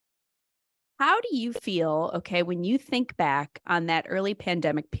How do you feel, okay, when you think back on that early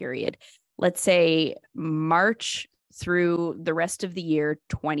pandemic period, let's say March through the rest of the year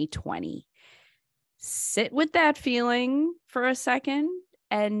 2020? Sit with that feeling for a second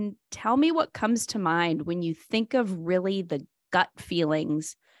and tell me what comes to mind when you think of really the gut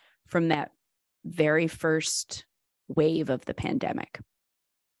feelings from that very first wave of the pandemic.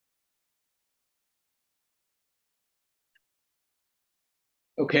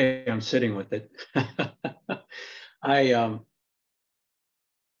 Okay, I'm sitting with it. I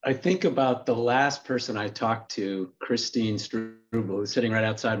I think about the last person I talked to, Christine Struble, who's sitting right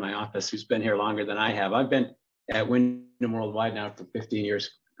outside my office, who's been here longer than I have. I've been at Wyndham Worldwide now for 15 years.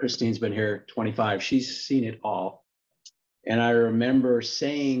 Christine's been here 25. She's seen it all. And I remember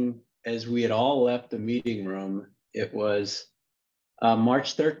saying, as we had all left the meeting room, it was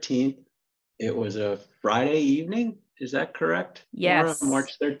March 13th. It was a Friday evening. Is that correct, Laura? Yes.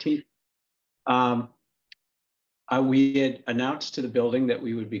 March 13th. We had announced to the building that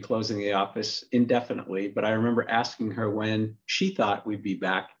we would be closing the office indefinitely, but I remember asking her when she thought we'd be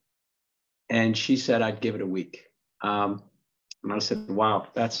back, and she said I'd give it a week. And I said, "Wow,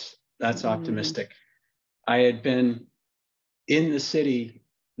 that's optimistic." I had been in the city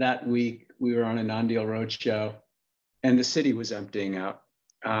that week. We were on a non-deal roadshow, and the city was emptying out.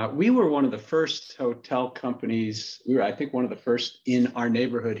 We were one of the first hotel companies. We were, I think, one of the first in our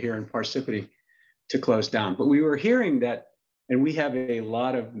neighborhood here in Parsippany to close down. But we were hearing that, and we have a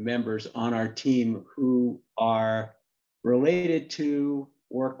lot of members on our team who are related to,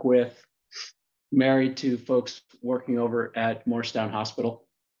 work with, married to folks working over at Morristown Hospital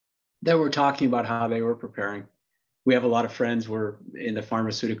that were talking about how they were preparing. We have a lot of friends. We're in the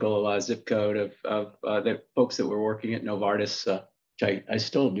pharmaceutical zip code of the folks that were working at Novartis, which I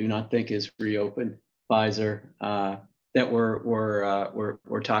still do not think is reopened, Pfizer, that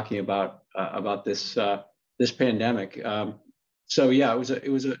we're talking about this pandemic. So yeah, it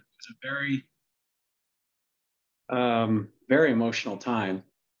was a very very emotional time,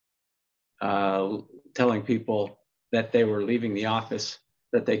 telling people that they were leaving the office,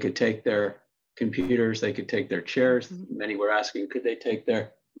 that they could take their computers, they could take their chairs. Mm-hmm. Many were asking, could they take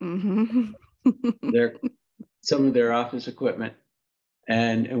their some of their office equipment,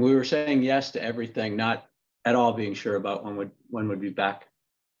 and we were saying yes to everything, not at all being sure about when would be back.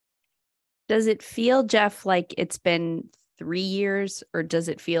 Does it feel, Geoff, like it's been 3 years, or does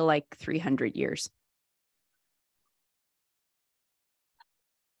it feel like 300 years?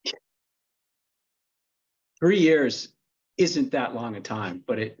 Three years isn't that long a time,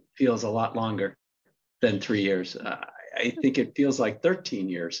 but it feels a lot longer than 3 years. I think it feels like 13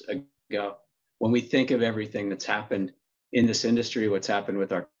 years ago when we think of everything that's happened in this industry, what's happened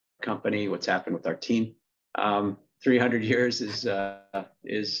with our company, what's happened with our team. 300 years is a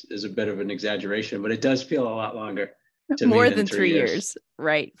bit of an exaggeration, but it does feel a lot longer to more me than 3 years.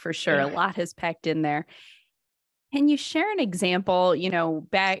 Right, for sure. Yeah. A lot has packed in there. Can you share an example,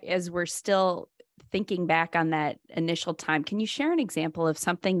 back as we're still thinking back on that initial time, can you share an example of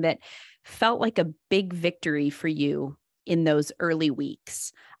something that felt like a big victory for you in those early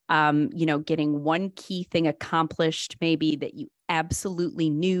weeks? Getting one key thing accomplished, maybe that you absolutely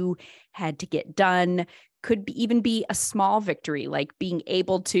knew had to get done. Could even be a small victory, like being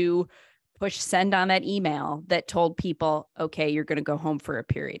able to push send on that email that told people, okay, you're going to go home for a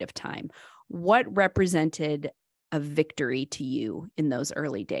period of time. What represented a victory to you in those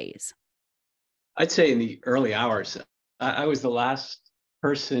early days? I'd say in the early hours. I was the last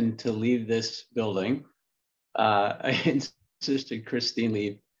person to leave this building. I insisted Christine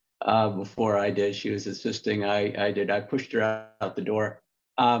leave before I did. She was insisting I did. I pushed her out the door.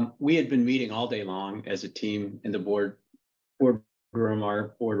 We had been meeting all day long as a team in the boardroom,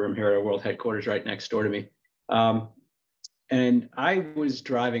 our boardroom here at our world headquarters right next door to me. And I was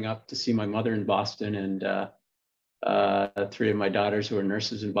driving up to see my mother in Boston, and three of my daughters who are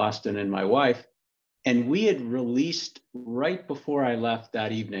nurses in Boston, and my wife. And we had released right before I left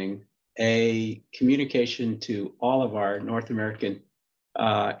that evening a communication to all of our North American,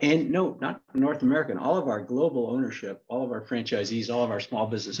 and no, not North American, all of our global ownership, all of our franchisees, all of our small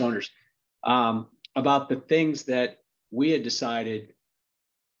business owners, about the things that we had decided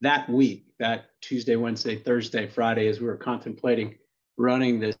that week, that Tuesday, Wednesday, Thursday, Friday, as we were contemplating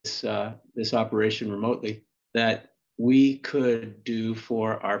running this operation remotely, that we could do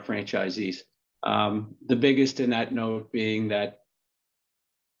for our franchisees. The biggest in that note being that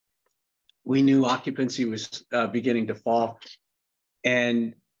we knew occupancy was beginning to fall,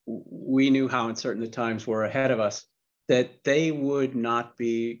 and we knew how uncertain the times were ahead of us, that they would not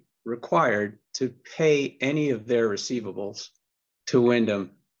be required to pay any of their receivables to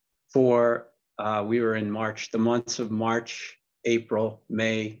Wyndham for we were in March, the months of March, April,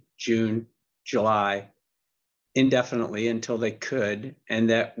 May, June, July, indefinitely until they could, and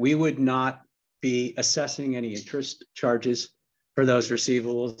that we would not be assessing any interest charges for those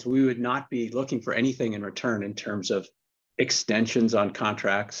receivables. We would not be looking for anything in return in terms of extensions on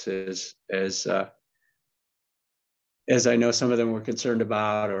contracts, as I know some of them were concerned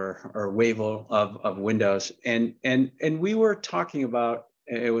about, or waiver of windows. And we were talking about,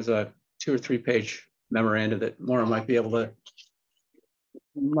 it was a 2 or 3 page memorandum that Maura might be able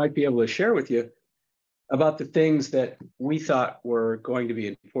to share with you, about the things that we thought were going to be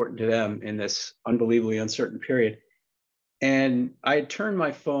important to them in this unbelievably uncertain period. And I had turned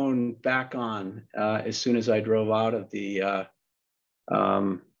my phone back on as soon as I drove out of the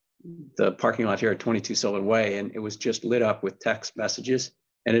parking lot here at 22 Sylvan Way, and it was just lit up with text messages,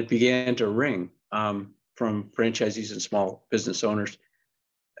 and it began to ring from franchisees and small business owners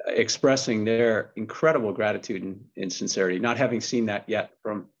expressing their incredible gratitude and sincerity, not having seen that yet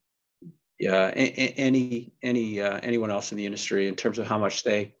from anyone else in the industry, in terms of how much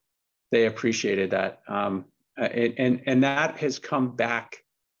they appreciated that, and that has come back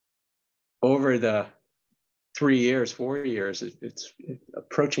over the 3 years, 4 years. It's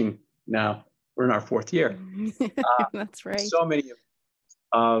approaching now. We're in our 4th year. That's right. So many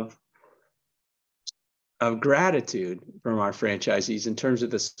of gratitude from our franchisees in terms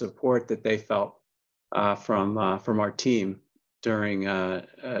of the support that they felt from our team during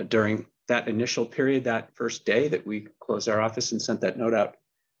that initial period, that first day that we closed our office and sent that note out,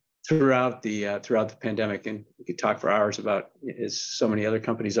 throughout the pandemic. And we could talk for hours about, as so many other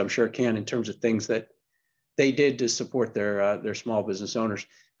companies I'm sure can, in terms of things that they did to support their small business owners.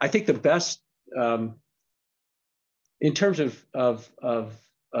 I think the best, in terms of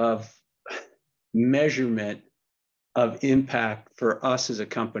measurement of impact for us as a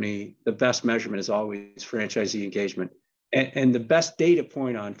company, the best measurement is always franchisee engagement. And the best data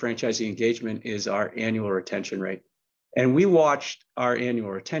point on franchisee engagement is our annual retention rate. And we watched our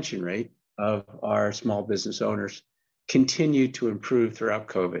annual retention rate of our small business owners continue to improve throughout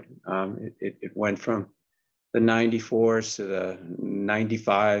COVID. It went from the 94s to the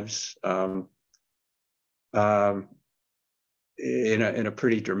 95s in a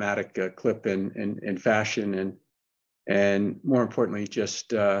pretty dramatic clip and fashion. And more importantly,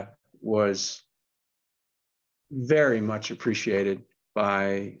 just was very much appreciated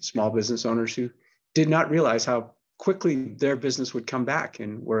by small business owners who did not realize how quickly their business would come back,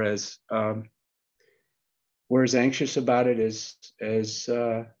 and were as anxious about it as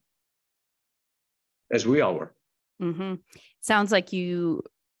we all were. Mm-hmm. Sounds like you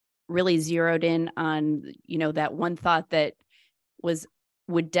really zeroed in on, that one thought that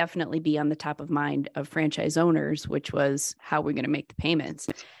would definitely be on the top of mind of franchise owners, which was, how are we going to make the payments?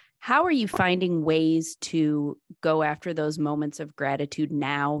 How are you finding ways to go after those moments of gratitude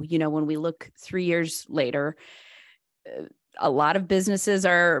now? When we look 3 years later, a lot of businesses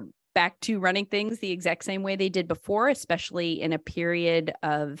are back to running things the exact same way they did before, especially in a period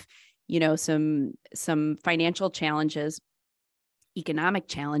of, some financial challenges, economic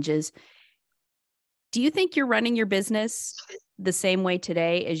challenges. Do you think you're running your business the same way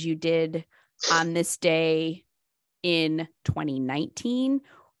today as you did on this day in 2019?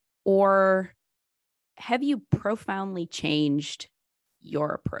 Or have you profoundly changed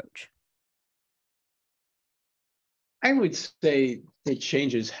your approach? I would say the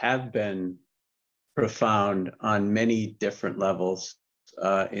changes have been profound on many different levels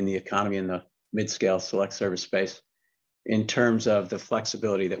in the economy, in the mid-scale select service space, in terms of the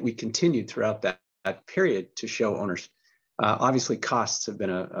flexibility that we continued throughout that period to show owners. Obviously, costs have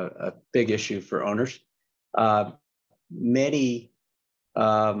been a big issue for owners. Many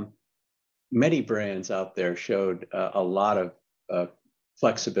brands out there showed a lot of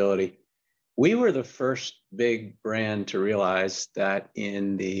flexibility. We were the first big brand to realize that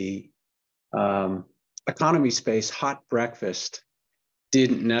in the economy space, hot breakfast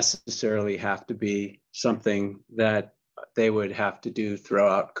didn't necessarily have to be something that they would have to do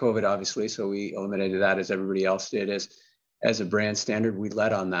throughout COVID, obviously. So we eliminated that, as everybody else did, as a brand standard. We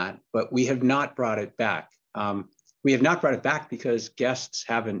led on that, but we have not brought it back. We have not brought it back because guests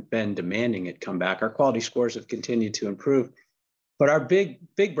haven't been demanding it come back. Our quality scores have continued to improve. But our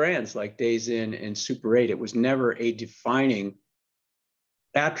big brands like Days Inn and Super 8, it was never a defining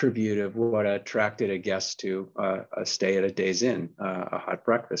attribute of what attracted a guest to a stay at a Days Inn, a hot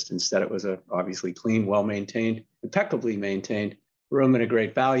breakfast. Instead, it was a obviously clean, well-maintained, impeccably maintained room at a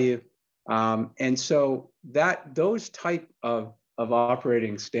great value. And so those type of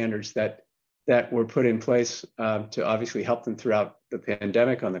operating standards that were put in place to obviously help them throughout the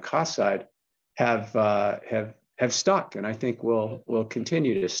pandemic on the cost side have stuck, and I think will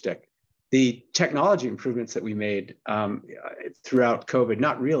continue to stick. The technology improvements that we made throughout COVID,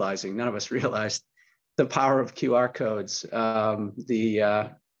 none of us realized the power of QR codes.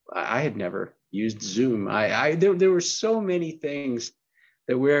 I had never used Zoom. There were so many things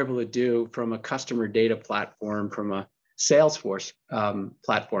that we were able to do from a customer data platform, from a Salesforce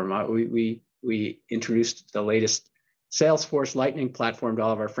platform. We introduced the latest Salesforce Lightning platform to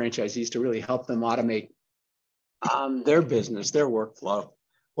all of our franchisees to really help them automate their business, their workflow,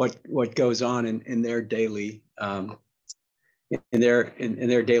 what goes on in their daily in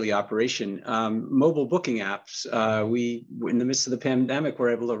their daily operation. Mobile booking apps. We, in the midst of the pandemic,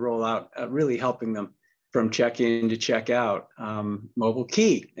 were able to roll out, really helping them from check-in to check-out. Mobile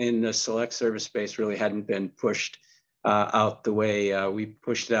key in the select service space really hadn't been pushed out the way we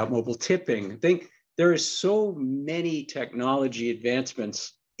pushed it out. Mobile tipping. I think there is so many technology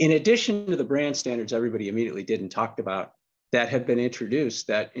advancements, in addition to the brand standards everybody immediately did and talked about, that have been introduced,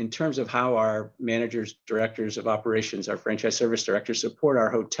 that in terms of how our managers, directors of operations, our franchise service directors support our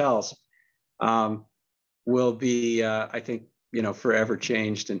hotels, will be, I think, forever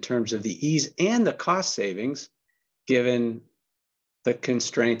changed in terms of the ease and the cost savings, given the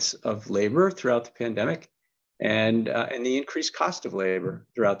constraints of labor throughout the pandemic and the increased cost of labor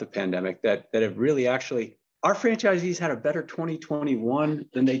throughout the pandemic that have really actually, our franchisees had a better 2021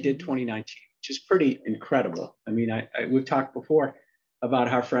 than they did 2019. Which is pretty incredible. I mean, we've talked before about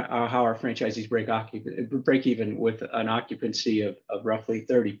how our franchisees break even with an occupancy of roughly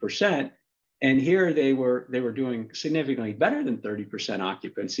 30%, and here they were doing significantly better than 30%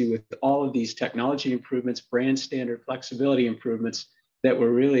 occupancy with all of these technology improvements, brand standard flexibility improvements that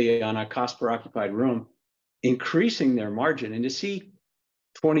were really on a cost per occupied room, increasing their margin. And to see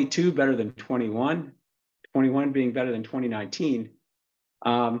 22 better than 21, 21 being better than 2019.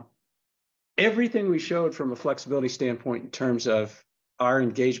 Everything we showed from a flexibility standpoint in terms of our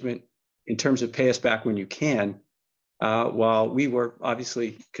engagement, in terms of pay us back when you can, while we were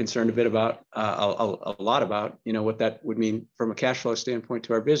obviously concerned a bit about, a lot about, what that would mean from a cash flow standpoint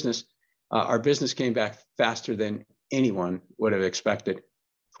to our business came back faster than anyone would have expected.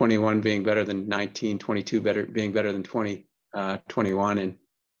 21 being better than 19, 22 being better than 21, and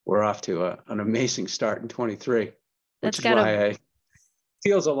we're off to an amazing start in 23, which is why it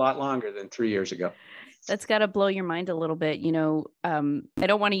feels a lot longer than 3 years ago. That's got to blow your mind a little bit. I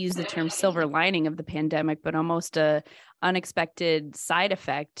don't want to use the term silver lining of the pandemic, but almost a unexpected side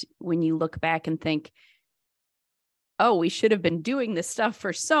effect when you look back and think, oh, we should have been doing this stuff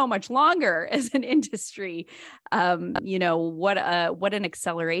for so much longer as an industry. What an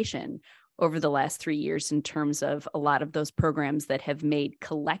acceleration over the last 3 years in terms of a lot of those programs that have made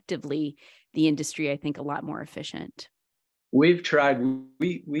collectively the industry, I think, a lot more efficient. We've tried,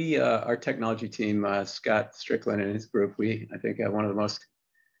 our technology team, Scott Strickland and his group, I think one of the most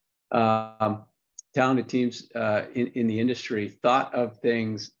talented teams in the industry, thought of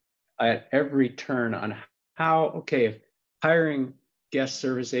things at every turn on how, if hiring guest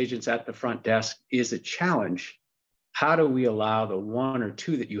service agents at the front desk is a challenge, how do we allow the one or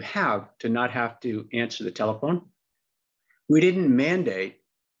two that you have to not have to answer the telephone? We didn't mandate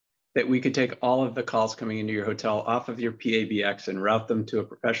that we could take all of the calls coming into your hotel off of your PABX and route them to a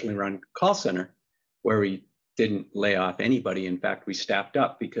professionally run call center, where we didn't lay off anybody. In fact, we staffed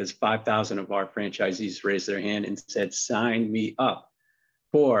up because 5,000 of our franchisees raised their hand and said, sign me up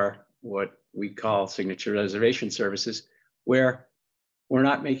for what we call signature reservation services, where we're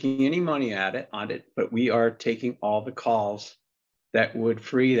not making any money on it, but we are taking all the calls that would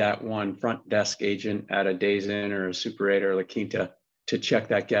free that one front desk agent at a Days Inn or a Super 8 or La Quinta to check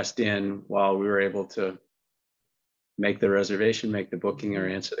that guest in while we were able to make the reservation, make the booking, or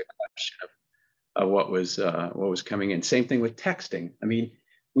answer the question of what was coming in. Same thing with texting. I mean,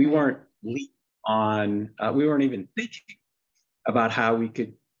 we weren't even thinking about how we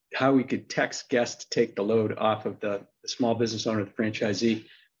could text guests to take the load off of the small business owner, the franchisee,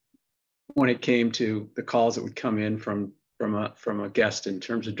 when it came to the calls that would come in from a guest in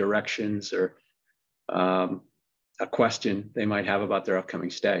terms of directions or a question they might have about their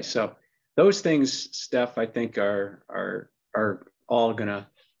upcoming stay. So those things, Steph, I think are all gonna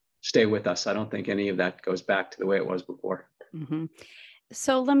stay with us. I don't think any of that goes back to the way it was before. Mm-hmm.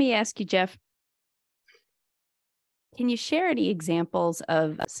 So let me ask you, Geoff, can you share any examples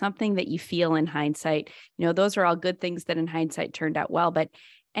of something that you feel in hindsight? Those are all good things that in hindsight turned out well, but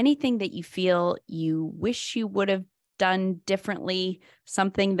anything that you feel you wish you would have done differently,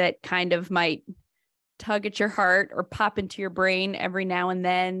 something that kind of might tug at your heart or pop into your brain every now and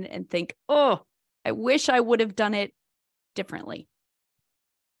then and think, oh, I wish I would have done it differently?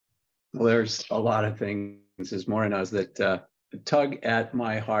 Well, there's a lot of things, as Maureen knows, that tug at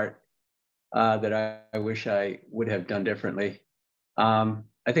my heart that I wish I would have done differently.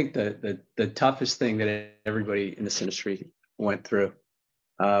 I think the toughest thing that everybody in this industry went through,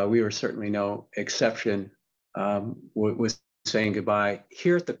 we were certainly no exception, was saying goodbye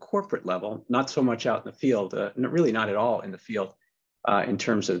here at the corporate level, not so much out in the field, really not at all in the field, in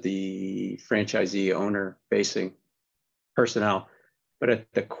terms of the franchisee owner facing personnel, but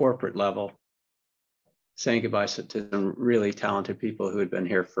at the corporate level, saying goodbye to some really talented people who had been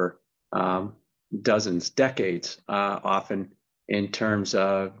here for dozens, decades, often in terms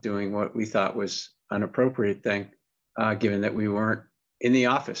of doing what we thought was an appropriate thing, given that we weren't in the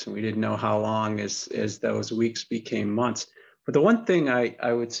office and we didn't know how long as those weeks became months. But the one thing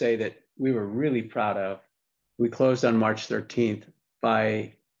I would say that we were really proud of, we closed on March 13th.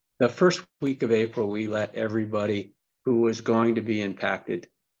 By the first week of April, we let everybody who was going to be impacted,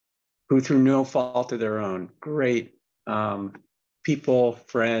 who through no fault of their own, great people,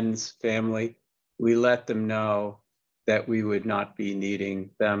 friends, family, we let them know that we would not be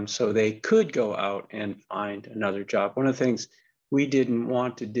needing them so they could go out and find another job. One of the things we didn't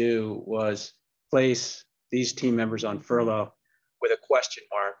want to do was place these team members on furlough with a question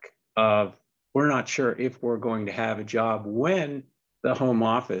mark of, we're not sure if we're going to have a job when the home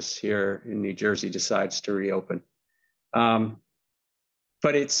office here in New Jersey decides to reopen.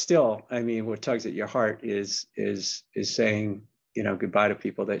 But it's still, I mean, what tugs at your heart is saying, goodbye to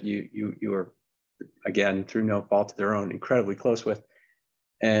people that you were, again, through no fault of their own, incredibly close with.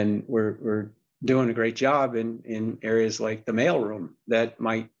 And we're doing a great job in areas like the mailroom that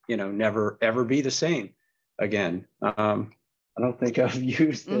might, never ever be the same again. I don't think I've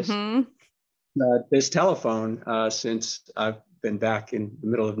used this this telephone since I've been back in the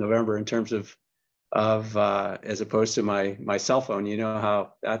middle of November, in terms of as opposed to my cell phone. You know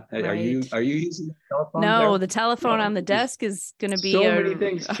how that, Right. are you using the telephone? No, the telephone on the desk is going to be so many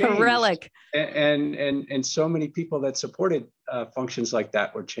things a changed, relic. And so many people that supported functions like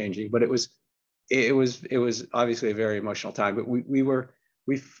that were changing. But it was obviously a very emotional time. But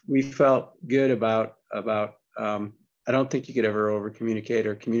we felt good about I don't think you could ever over communicate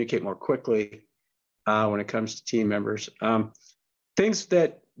or communicate more quickly when it comes to team members. Things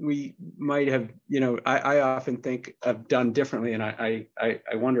that we might have, I often think I've done differently, and I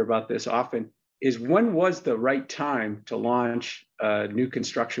wonder about this often, is when was the right time to launch a new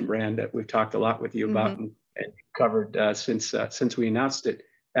construction brand that we've talked a lot with you about and covered since we announced it,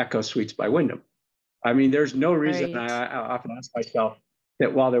 Echo Suites by Wyndham. I mean, there's no reason, I often ask myself,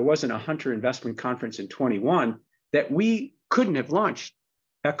 that while there wasn't a Hunter Investment Conference in 21, that we couldn't have launched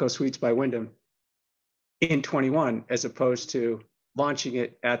Echo Suites by Wyndham in 21, as opposed to launching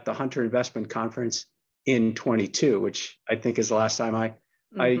it at the Hunter Investment Conference in 22, which I think is the last time I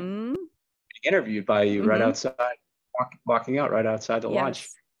interviewed by you, right outside, walking out right outside the launch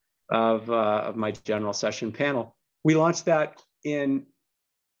of my general session panel. We launched that in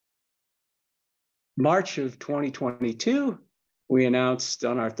March of 2022. We announced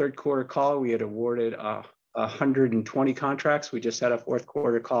on our third quarter call, we had awarded 120 contracts. We just had a fourth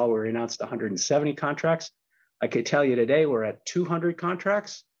quarter call where we announced 170 contracts. I could tell you today we're at 200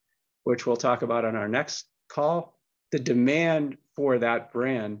 contracts, which we'll talk about on our next call. The demand for that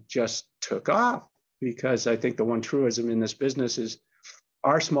brand just took off, because I think the one truism in this business is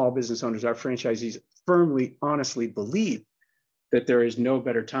our small business owners, our franchisees, firmly, honestly believe that there is no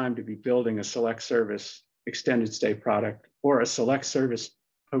better time to be building a select service extended stay product or a select service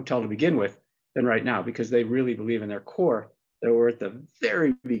hotel to begin with than right now, because they really believe in their core that we're at the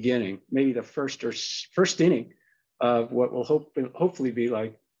very beginning, maybe the first inning of what will hopefully be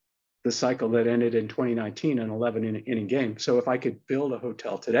like the cycle that ended in 2019, an 11-inning game. So if I could build a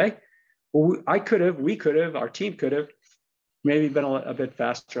hotel today, well, we could have, our team could have maybe been a bit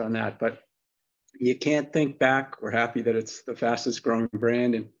faster on that, but you can't think back. We're happy that it's the fastest growing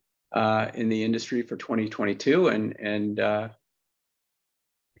brand in the industry for 2022, And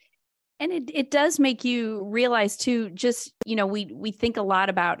it does make you realize too, just, we think a lot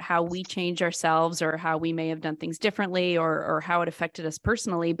about how we change ourselves or how we may have done things differently or how it affected us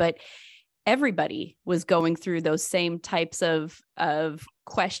personally, but everybody was going through those same types of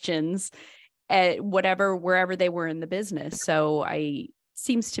questions at wherever they were in the business. So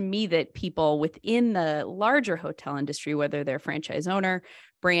seems to me that people within the larger hotel industry, whether they're franchise owner,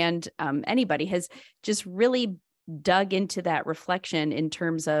 brand, anybody, has just really dug into that reflection in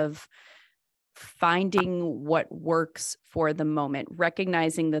terms of finding what works for the moment,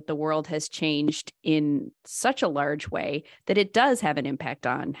 recognizing that the world has changed in such a large way that it does have an impact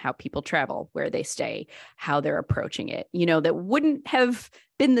on how people travel, where they stay, how they're approaching it, that wouldn't have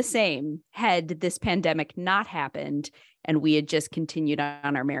been the same had this pandemic not happened and we had just continued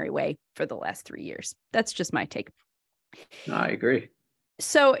on our merry way for the last 3 years. That's just my take. I agree.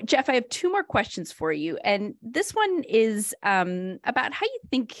 So, Geoff, I have two more questions for you. And this one is about how you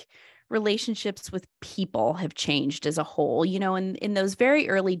think relationships with people have changed as a whole. In those very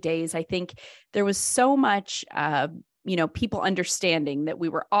early days, I think there was so much, people understanding that we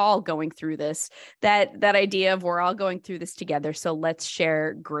were all going through this, that idea of we're all going through this together. So let's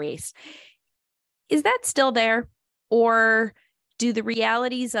share grace. Is that still there? Or do the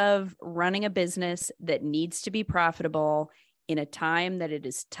realities of running a business that needs to be profitable in a time that it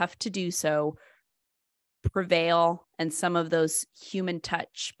is tough to do so prevail, and some of those human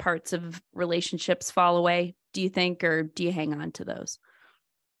touch parts of relationships fall away, do you think, or do you hang on to those?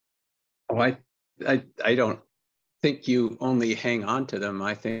 Oh, I don't think you only hang on to them.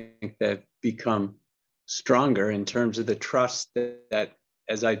 I think that become stronger in terms of the trust that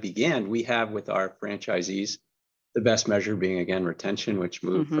as I began, we have with our franchisees, the best measure being, again, retention, which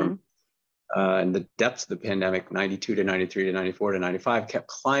moved from in the depths of the pandemic, 92 to 93 to 94 to 95, kept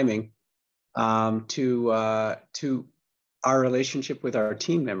climbing to our relationship with our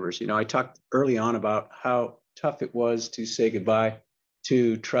team members. I talked early on about how tough it was to say goodbye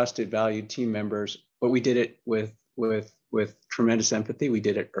to trusted, valued team members, but we did it with tremendous empathy. We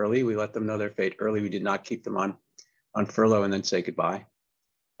did it early. We let them know their fate early. We did not keep them on furlough and then say goodbye.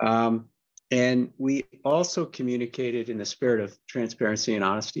 And we also communicated in the spirit of transparency and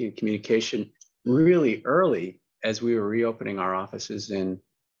honesty and communication really early as we were reopening our offices in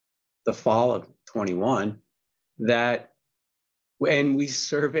the fall of 21, that when we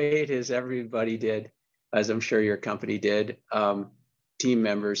surveyed, as everybody did, as I'm sure your company did, team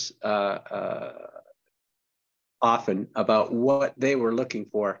members often about what they were looking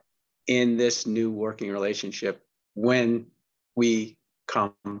for in this new working relationship when we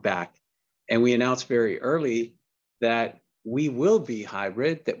come back. And we announced very early that we will be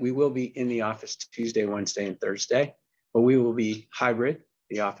hybrid, that we will be in the office Tuesday, Wednesday, and Thursday, but we will be hybrid.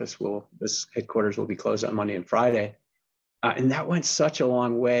 This headquarters will be closed on Monday and Friday. And that went such a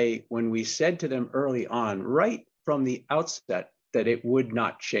long way when we said to them early on, right from the outset, that it would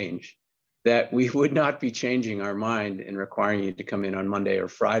not change, that we would not be changing our mind and requiring you to come in on Monday or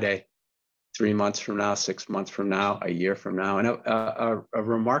Friday, 3 months from now, 6 months from now, a year from now. And a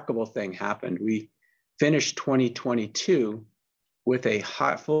remarkable thing happened. We finished 2022 with a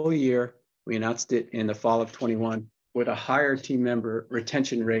full year. We announced it in the fall of 21 with a higher team member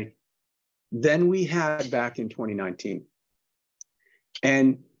retention rate than we had back in 2019.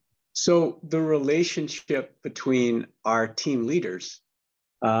 And so the relationship between our team leaders,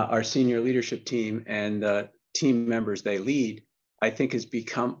 our senior leadership team, and the team members they lead, I think has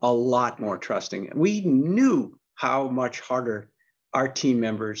become a lot more trusting. We knew how much harder our team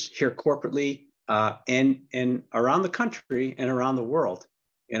members here corporately and around the country and around the world,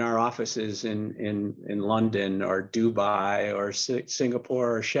 in our offices in London or Dubai or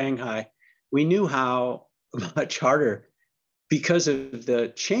Singapore or Shanghai, we knew how much harder, because of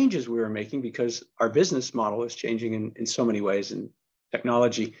the changes we were making, because our business model was changing in so many ways, and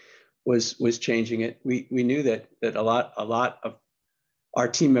technology was changing it. We knew that a lot of our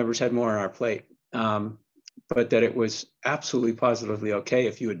team members had more on our plate, but that it was absolutely positively okay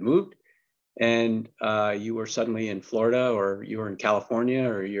if you had moved and you were suddenly in Florida, or you were in California,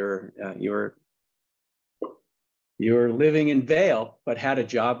 or you were living in Vail, but had a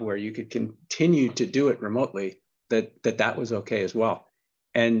job where you could continue to do it remotely, that was okay as well.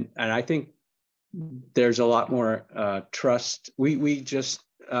 And I think there's a lot more trust. We just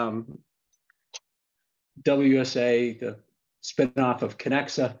WSA, the spinoff of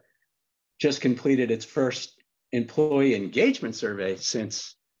Connexa, just completed its first employee engagement survey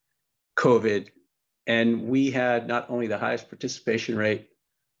since COVID. And we had not only the highest participation rate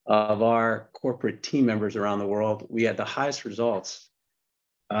of our corporate team members around the world, we had the highest results,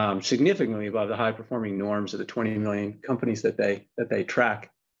 significantly above the high performing norms of the 20 million companies that they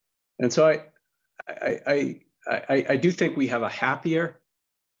track. And so I do think we have a happier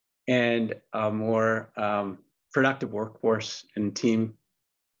and a more productive workforce and team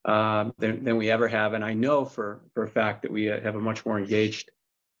than we ever have. And I know for a fact that we have a much more engaged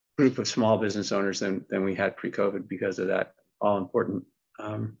group of small business owners than we had pre-COVID, because of that all important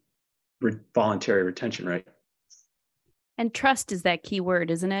voluntary retention rate. And trust is that key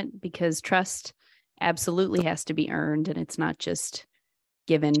word, isn't it? Because trust absolutely has to be earned, and it's not just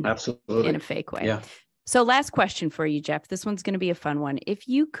given Absolutely. in a fake way. Yeah. So last question for you, Geoff. This one's going to be a fun one. If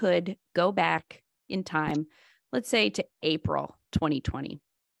you could go back in time, let's say to April 2020,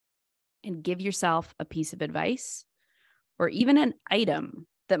 and give yourself a piece of advice or even an item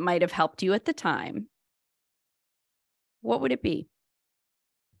that might have helped you at the time, what would it be?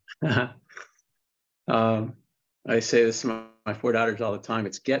 I say this to my four daughters all the time.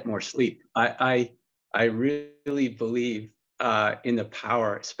 It's get more sleep. I really believe in the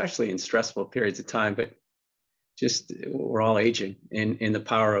power, especially in stressful periods of time, but just we're all aging, in the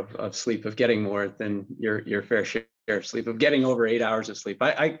power of sleep, of getting more than your fair share of sleep, of getting over 8 hours of sleep.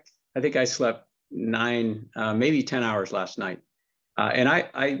 I think I slept 9, maybe 10 hours last night. And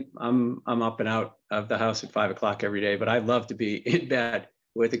I'm up and out of the house at 5 o'clock every day, but I love to be in bed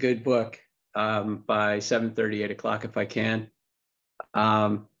with a good book by 7:30, 8 o'clock if I can.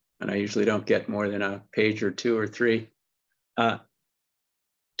 And I usually don't get more than a page or 2 or 3.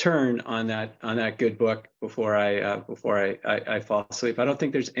 Turn on that good book before I fall asleep. I don't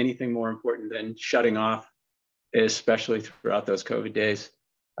think there's anything more important than shutting off, especially throughout those COVID days,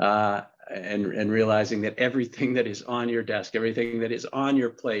 and realizing that everything that is on your desk, everything that is on your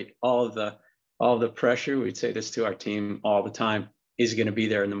plate, all the pressure, we'd say this to our team all the time, is going to be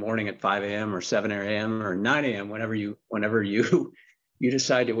there in the morning at 5 a.m. or 7 a.m. or 9 a.m. whenever you you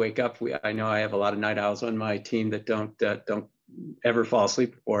decide to wake up. I know I have a lot of night owls on my team that don't ever fall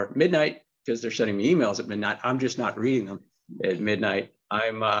asleep before midnight because they're sending me emails at midnight. I'm just not reading them at midnight.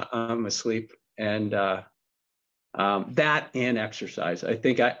 I'm asleep, and that and exercise. I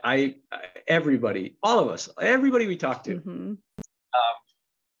think everybody, all of us, everybody we talk to, Mm-hmm.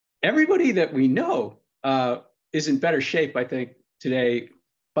 everybody that we know is in better shape, I think, today,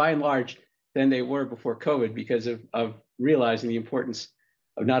 by and large, than they were before COVID, because of realizing the importance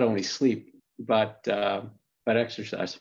of not only sleep but exercise.